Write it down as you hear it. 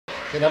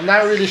And I'm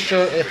not really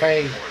sure if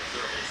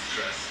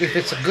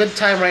it's a good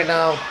time right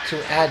now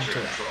to add to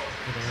it.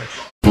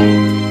 Good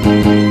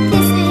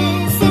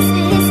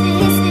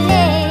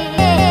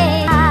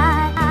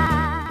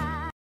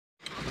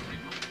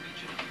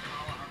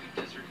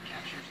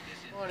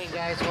morning,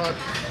 guys. Well,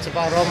 it's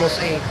about almost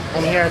 8.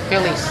 I'm here at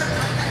Philly's.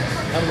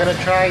 I'm gonna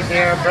try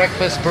their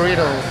breakfast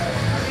burrito.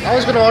 I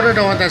was gonna order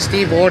the one that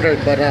Steve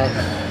ordered, but I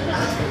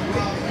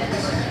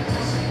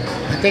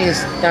think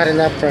it's not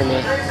enough for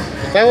me.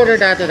 If I order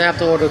that, I'd have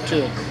to order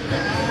 2.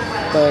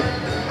 But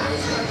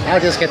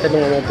I'll just get the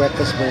normal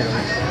breakfast burrito,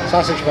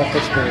 sausage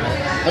breakfast burrito.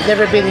 I've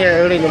never been here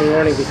early in the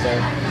morning before.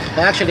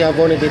 Well, actually, I've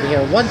only been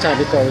here one time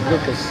before with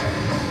Lucas.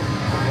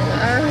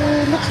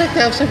 Looks like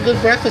they have some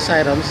good breakfast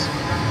items.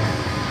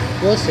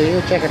 We'll see.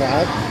 We'll check it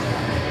out.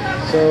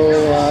 So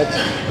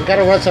we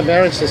gotta run some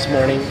errands this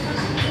morning.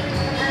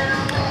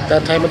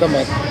 That time of the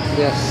month.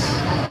 Yes.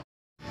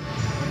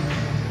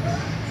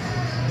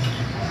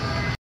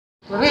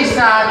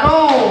 Larissa,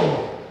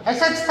 no! I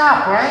said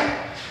stop,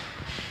 right?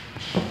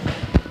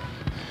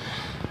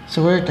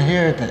 So we're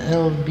here at the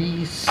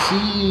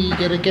LBC.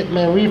 Gotta get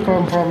my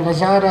refund from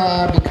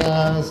Lazada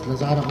because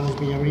Lazada owes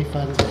me a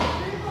refund.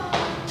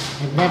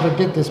 I've never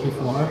did this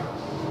before.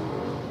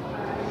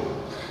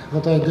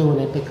 What do I do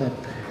when I pick up?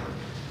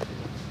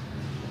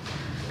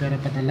 Pera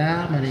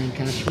padala, money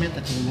encashment,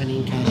 at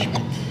money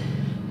encashment.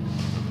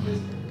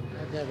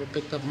 I've never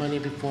picked up money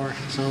before,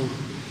 so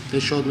they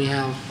showed me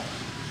how.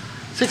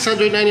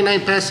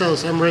 699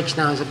 pesos. I'm rich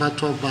now. It's about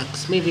 12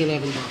 bucks, maybe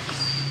 11 bucks.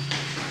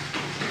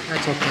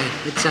 That's okay.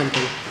 It's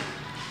something.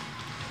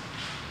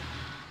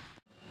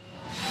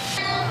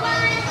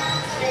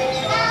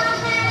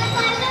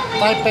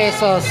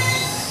 ₱5.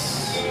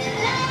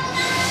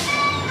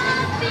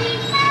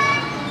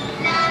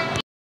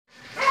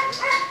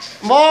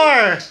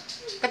 More!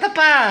 Kata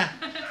pa!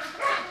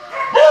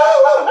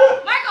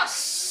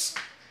 Marcos!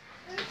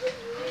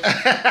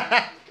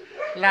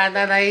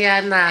 Lana na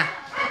yan na.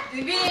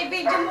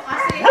 Video mo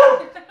kasi.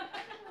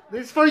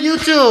 This is for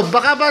YouTube.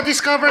 Baka ba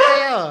discover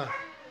kayo?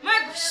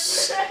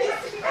 Marcos!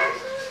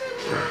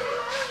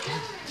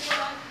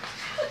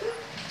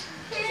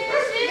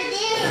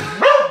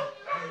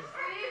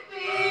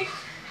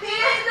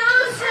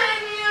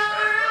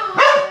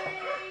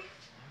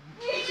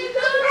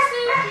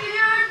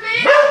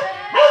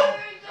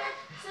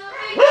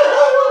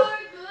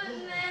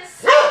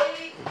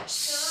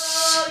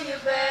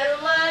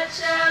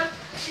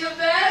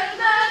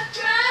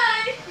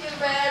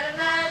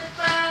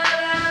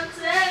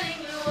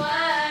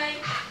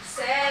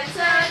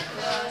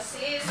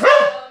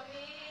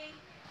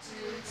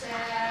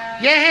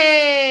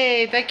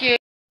 Yay! Thank you.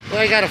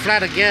 Oh, I got a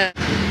flat again.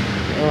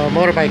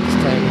 Motorbike this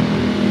time.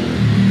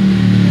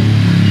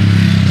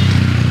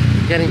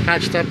 Getting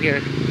patched up here.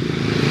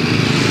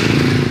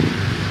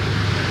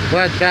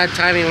 What bad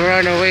timing. We're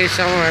on our way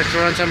somewhere to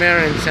run some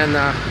errands and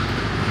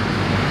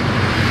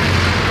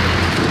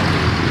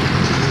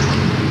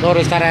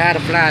noticed that I had a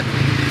flat.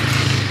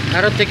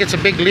 I don't think it's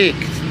a big leak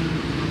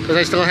because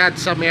I still had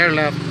some air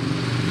left.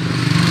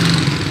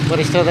 But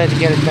I still had to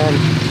get it done.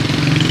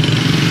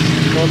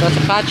 So that's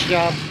a patch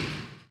job.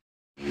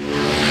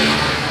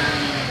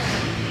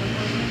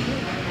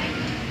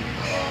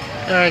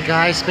 Alright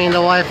guys, me and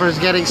the wife are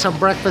getting some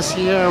breakfast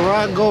here. We're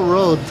on Go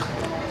Road.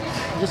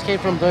 Just came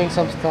from doing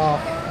some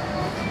stuff.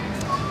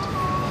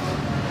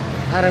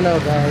 I don't know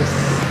guys.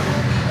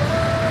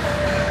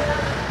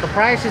 The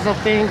prices of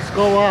things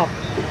go up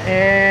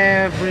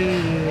every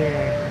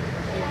year.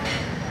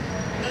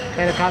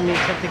 Something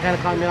kind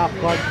of caught me off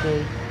guard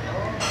today.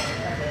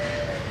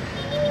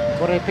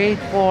 What I paid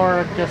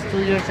for just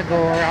 2 years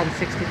ago, around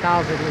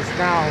 60,000, is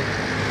now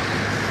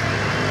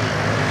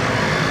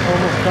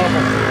almost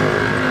double.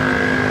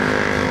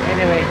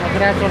 Anyway, I'm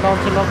gonna have to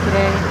lunch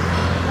today.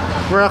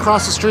 We're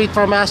across the street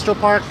from Astro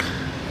Park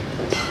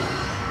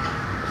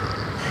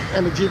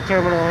and the Jeep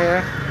terminal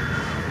here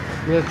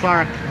near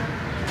Clark.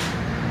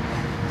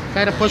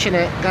 Kind of pushing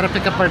it. Gotta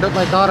pick up our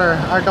daughter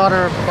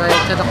by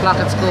 10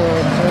 o'clock at school.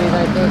 It's already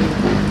 9:30.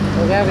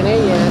 So we haven't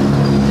ate yet.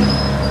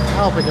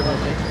 I'll pick it up.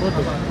 We'll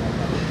do it.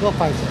 We'll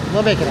find it.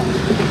 We'll make it out.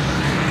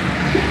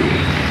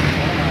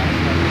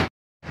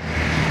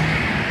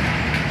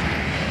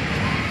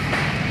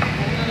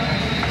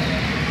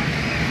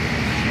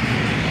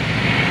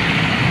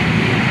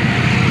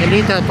 I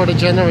need that for the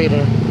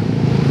generator.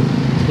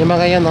 Yung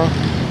mga yan, no?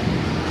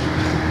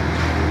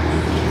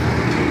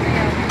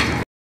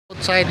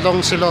 Outside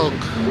long silog.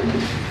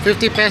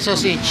 50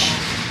 pesos each.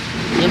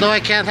 You know I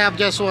can't have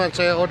just one,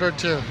 so I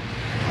ordered 2.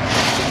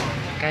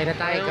 Kain na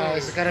tayo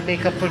guys. I gotta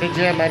make up for the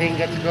gym. I didn't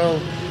get to go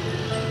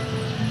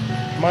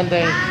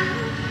Monday.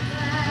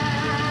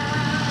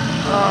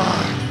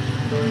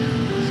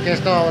 These guys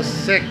know I was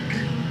sick.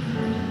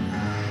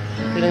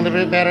 Feeling a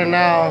bit better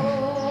now.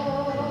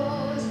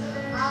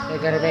 I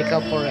gotta make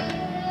up for it.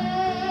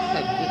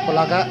 Eat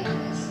bulaga.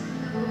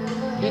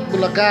 Eat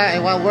bulaga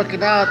and while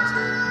working out.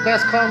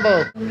 Best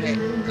combo. Okay,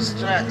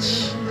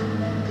 stretch.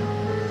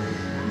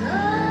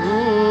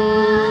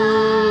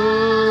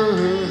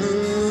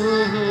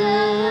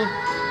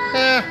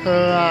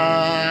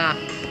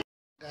 Guys,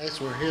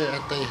 we're here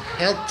at the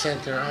health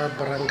center, our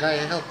barangay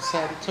health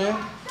center.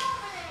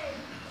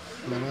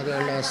 My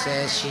mother-in-law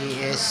says she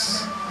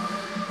is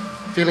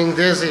feeling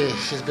dizzy.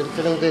 She's been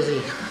feeling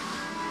dizzy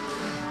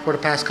for the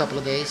past couple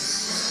of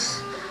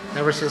days,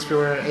 ever since we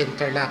were in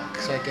Tarlac.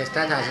 So I guess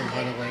that hasn't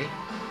gone away.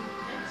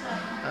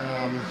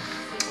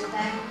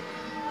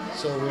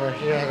 So we are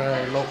here at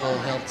our local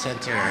health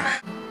center.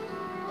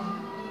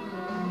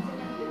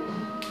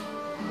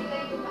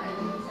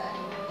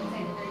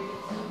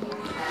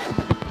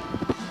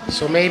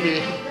 So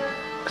maybe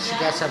she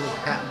got some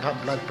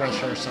blood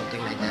pressure or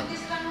something like that.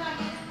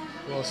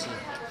 We'll see.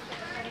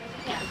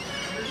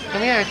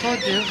 Come here, I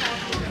told you.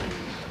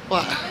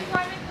 What?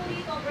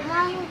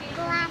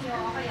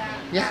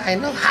 Yeah, I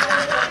know.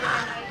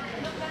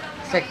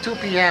 It's like 2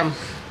 p.m.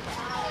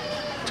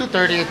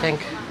 2:30, I think.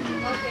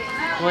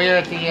 We're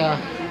at the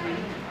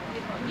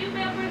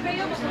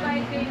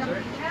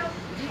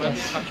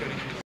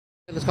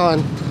let's go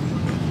on.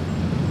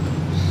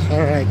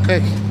 Alright,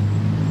 quick.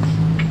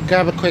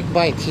 Grab a quick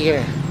bite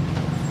here.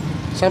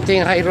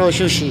 Something high-roll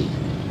sushi.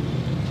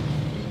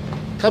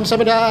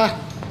 Kamsahamnida.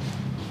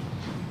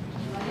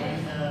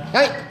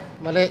 Ay!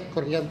 Mali.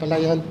 Korean pala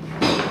yun.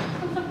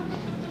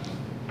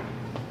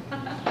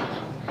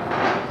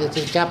 This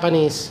is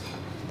Japanese.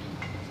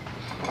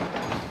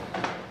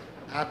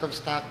 Out of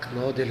stock,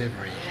 no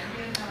delivery.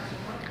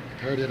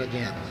 Heard it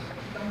again.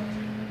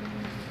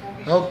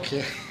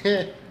 Okay.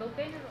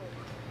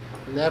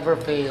 Never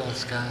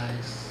fails,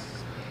 guys.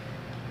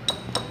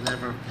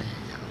 Never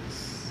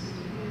fails.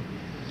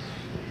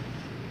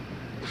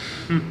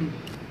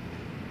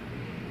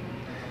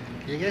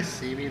 You guys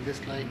see me in this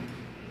light?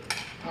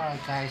 Alright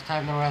guys,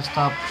 time to rest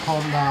up.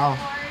 Home now.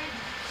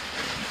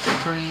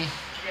 3.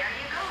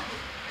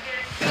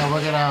 So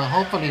we're gonna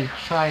hopefully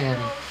try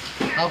and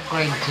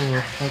upgrade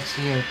to next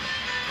year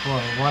for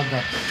one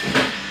that's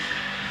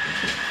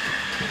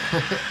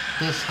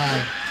this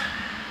high.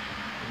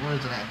 Where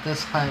is it at?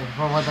 This high.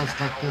 For one that's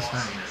like this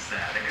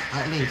high.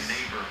 At least.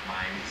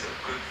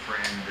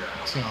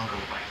 So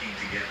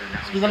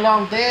it's been a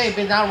long day.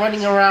 Been out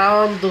running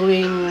around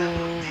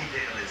doing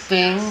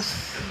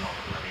things,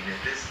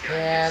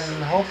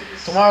 and hope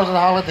tomorrow's a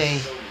holiday,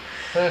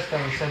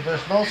 Thursday. So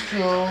there's no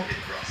school,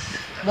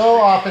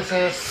 no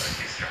offices.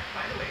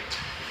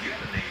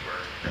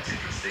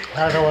 I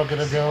don't know what I'm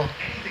gonna do.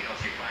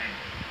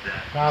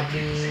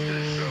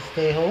 Probably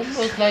stay home,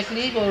 most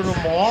likely. Go to the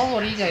mall.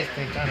 What do you guys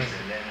think? I don't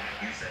know.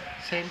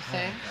 Same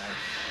thing.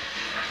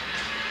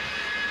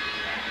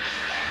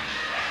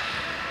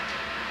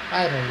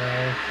 I don't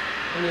know.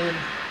 I mean,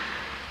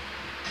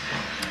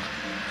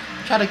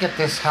 try to get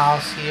this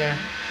house here.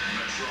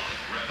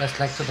 That's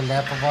like to the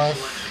left of us.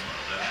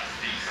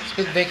 It's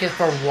been vacant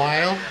for a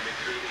while.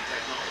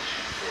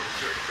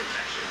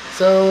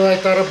 So I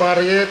thought about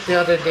it the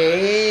other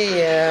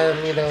day,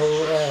 and you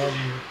know,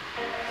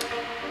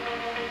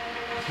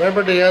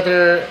 remember the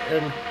other,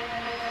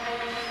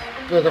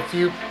 with a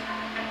few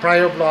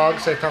prior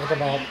vlogs, I talked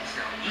about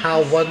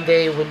how one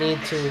day we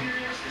need to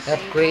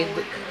upgrade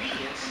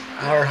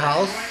our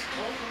house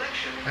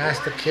as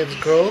the kids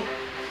grow,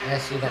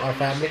 as you know, our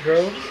family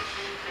grows,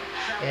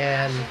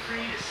 and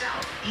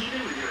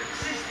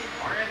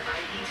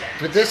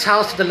with this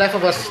house to the left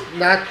of us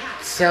not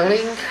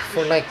selling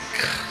for like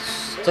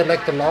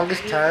the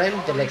longest time,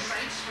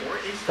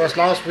 for as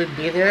long as we've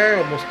been here,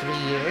 almost 3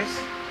 years,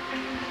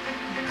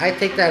 I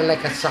take that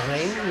like a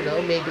sign, you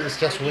know, maybe it's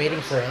just waiting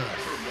for us.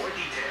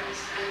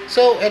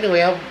 So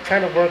anyway, I'm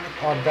trying to work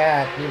on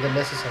that, being the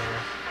necessary.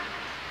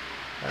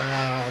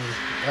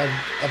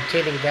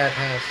 Obtaining that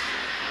house,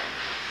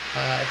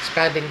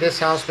 expanding this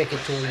house, make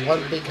it to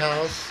one big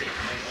house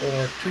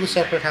or 2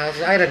 separate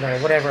houses. I don't know,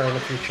 whatever in the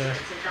future.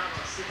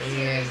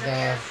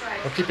 And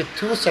we'll keep it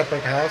 2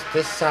 separate houses.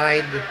 This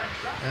side,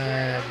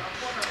 and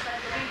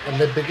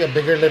a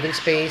bigger living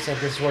space, and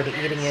this is where the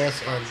eating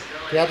is, and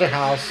the other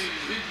house,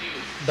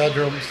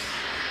 bedrooms.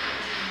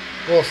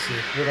 We'll see.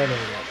 We don't know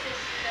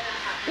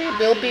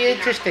yet. It'll be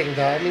interesting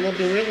though. I mean, it'll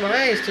be really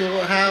nice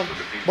to have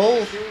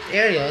both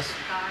areas.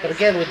 But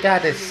again, with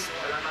that, it's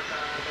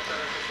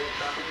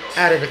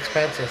added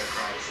expenses.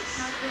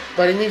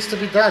 But it needs to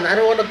be done. I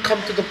don't want to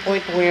come to the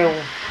point where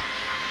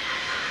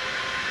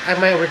I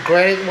might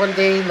regret it one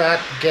day not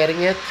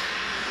getting it.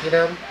 You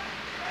know,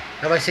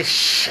 I might say,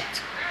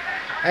 "Shit,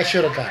 I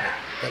should have got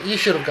it. You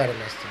should have got it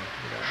last time."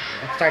 You know,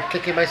 I start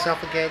kicking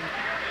myself again.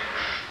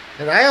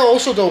 And I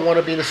also don't want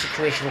to be in a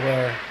situation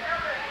where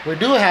we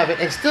do have it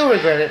and still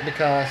regret it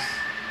because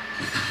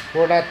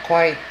we're not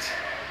quite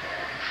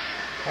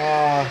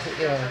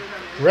you know,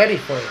 ready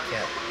for it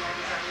yet.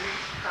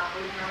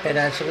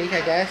 Financially,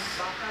 I guess.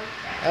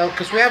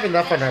 Because we have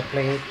enough on our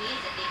plate.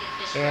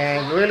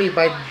 And really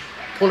by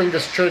pulling the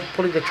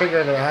trigger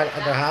on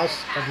the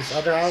house, on this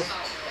other house,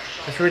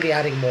 it's really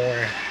adding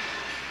more.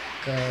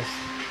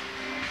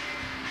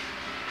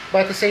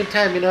 But at the same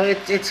time, you know,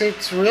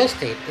 it's real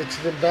estate. It's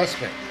an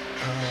investment.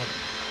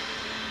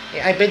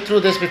 I've been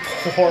through this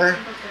before.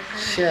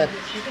 Shit.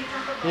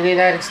 In the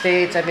United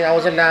States, I mean, I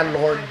was a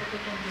landlord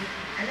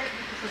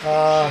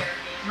Uh,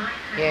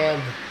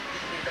 and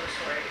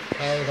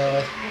I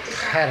know,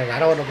 I don't know. I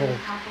don't want to go.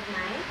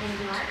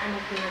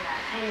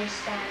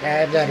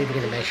 I'm not even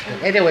gonna mention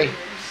it. Anyway,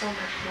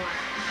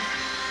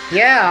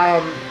 yeah.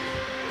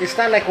 It's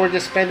not like we're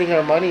just spending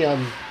our money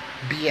on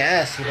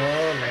BS,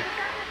 like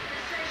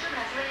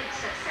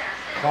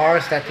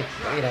cars that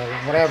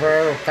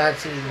whatever,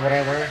 fancy,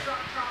 whatever.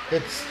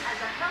 It's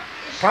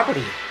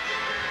property,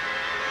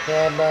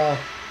 and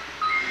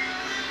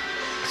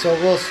so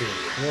we'll see.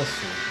 We'll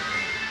see.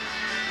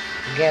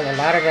 Again, a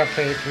lot of our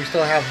plate. We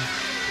still have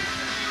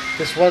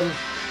this one.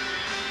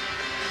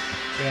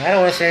 Yeah, I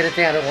don't want to say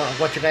anything. I don't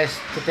want you guys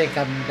to think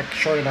I'm like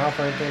showing off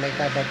or anything like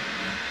that. But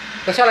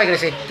that's all I gotta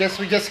say. Guess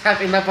we just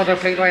have enough on our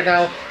plate right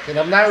now, and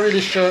I'm not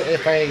really sure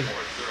if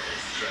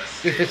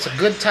it's a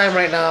good time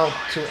right now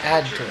to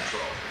add to it.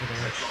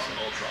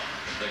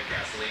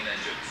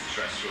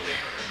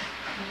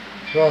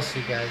 We'll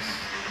see, guys.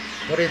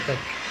 What do you think?